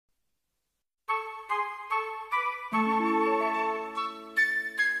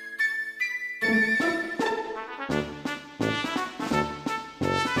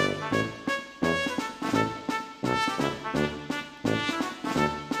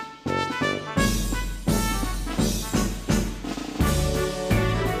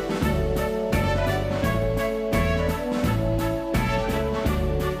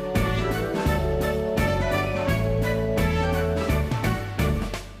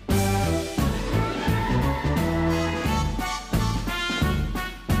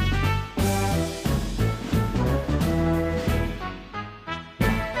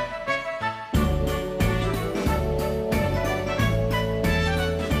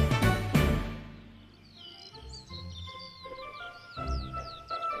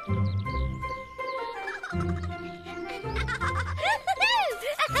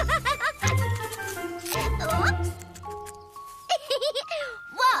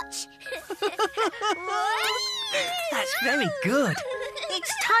Very good.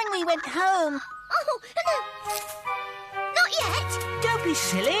 It's time we went home. Oh, no. Not yet. Don't be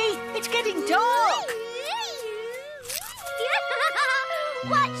silly. It's getting dark.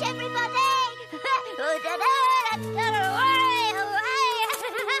 Watch, everybody.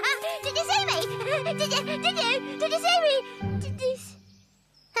 Did you see me? Did you see me? Did you...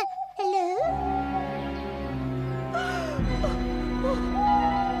 Hello?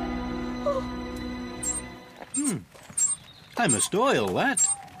 I must oil that.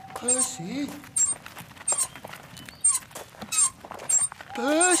 Percy?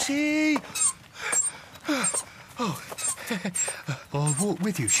 Percy! Oh, I'll walk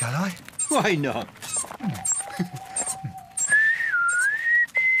with you, shall I? Why not?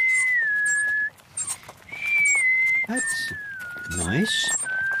 That's nice.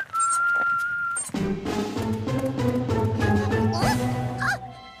 Who's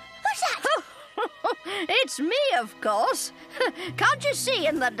that? It's me, of course. Can't you see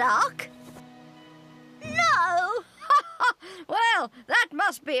in the dark? No. Well, that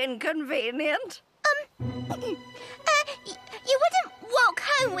must be inconvenient. You wouldn't walk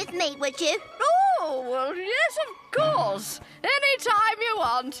home with me, would you? Oh, well, yes, of course. Any time you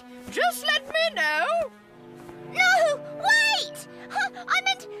want. Just let me know. No, wait! I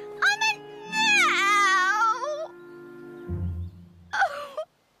meant now! Oh,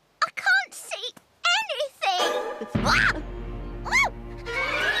 I can't see anything!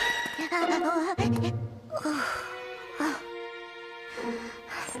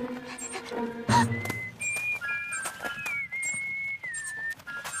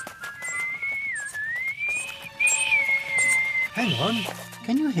 Hang on.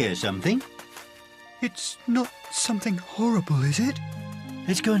 Can you hear something? It's not something horrible, is it?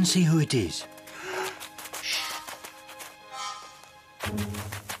 Let's go and see who it is.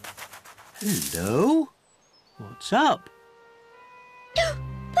 Hello? What's up?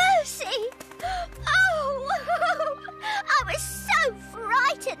 Percy! Oh! I was so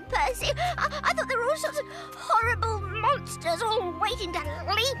frightened, Percy. I thought there were all sorts of horrible monsters all waiting to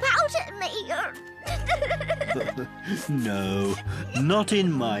leap out at me. No, not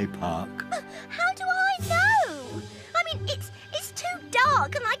in my park. How do I know? I mean, it's too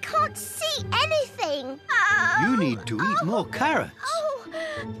dark and I can't see anything. Oh, You need to eat more carrots. Oh,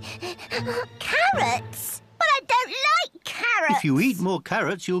 carrots? But I don't like carrots. If you eat more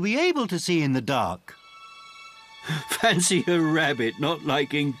carrots, you'll be able to see in the dark. Fancy a rabbit not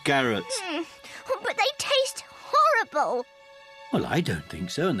liking carrots. But they taste horrible. Well, I don't think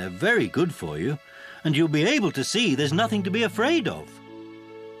so, and they're very good for you. And you'll be able to see there's nothing to be afraid of.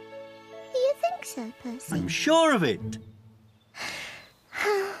 Do you think so, Percy? I'm sure of it.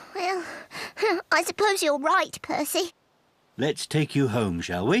 Well, I suppose you're right, Percy. Let's take you home,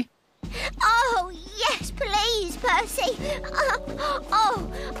 shall we? Oh, yes, please, Percy.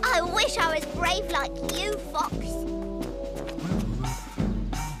 Oh, I wish I was brave like you, Fox.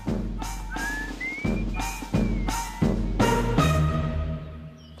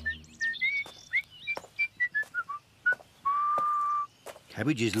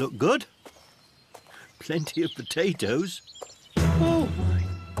 Cabbages look good. Plenty of potatoes. Oh, my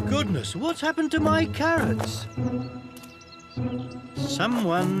goodness, what's happened to my carrots?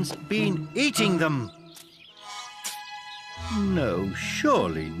 Someone's been eating them. No,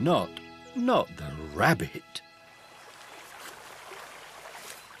 surely not. Not the rabbit.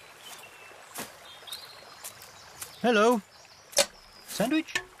 Hello.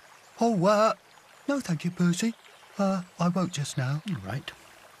 Sandwich? Oh, no thank you, Percy. I won't just now. Right.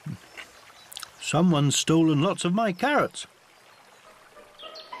 Someone's stolen lots of my carrots.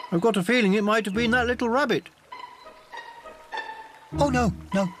 I've got a feeling it might have been that little rabbit. Oh, no,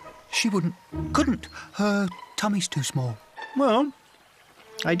 she wouldn't. Couldn't. Her tummy's too small. Well,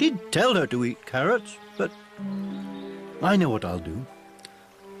 I did tell her to eat carrots, but I know what I'll do.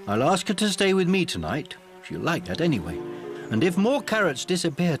 I'll ask her to stay with me tonight. She'll like that anyway. And if more carrots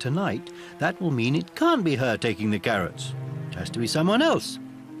disappear tonight, that will mean it can't be her taking the carrots. It has to be someone else.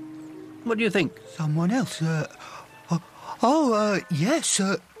 What do you think? Someone else? Yes.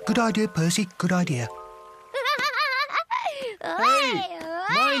 Good idea, Percy. Good idea. Hey,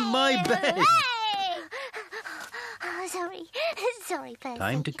 mind my bed. Oh, sorry, Percy.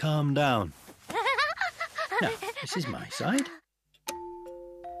 Time to calm down. Now, this is my side.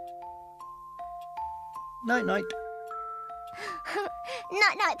 Night-night.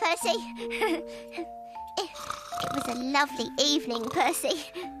 Night-night, Percy. It was a lovely evening, Percy.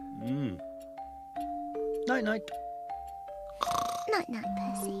 Night-night. Night-night,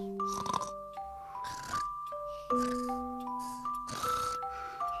 Percy.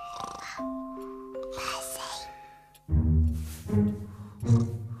 Percy.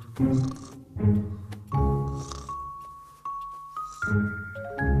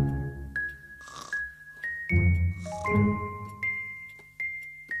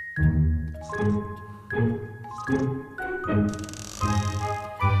 Hello,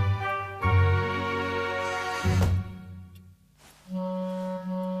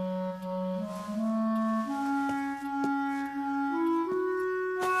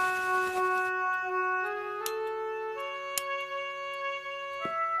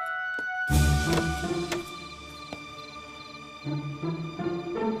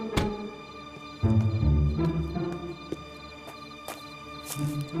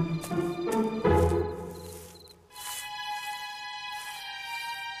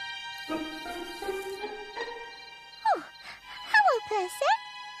 Percy.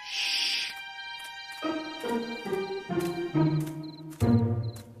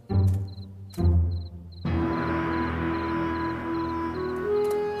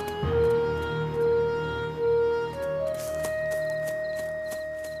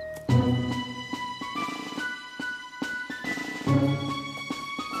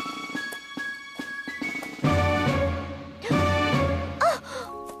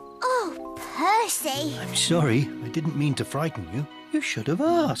 Oh, Percy. I'm sorry. I didn't mean to frighten you. You should have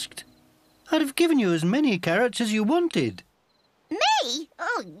asked. I'd have given you as many carrots as you wanted. Me?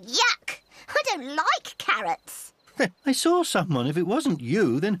 Oh, yuck. I don't like carrots. I saw someone. If it wasn't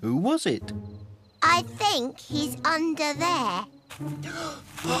you, then who was it? I think he's under there.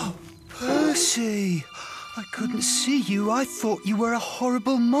 Percy! I couldn't see you. I thought you were a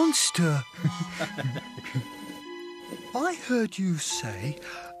horrible monster. I heard you say,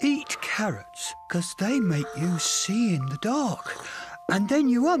 eat carrots, 'cause they make you see in the dark. And then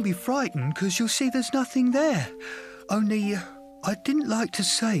you won't be frightened 'cause you'll see there's nothing there. Only, I didn't like to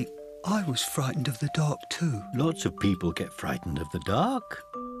say I was frightened of the dark too. Lots of people get frightened of the dark.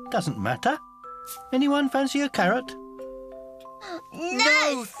 Doesn't matter. Anyone fancy a carrot?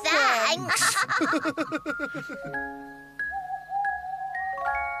 No, thanks.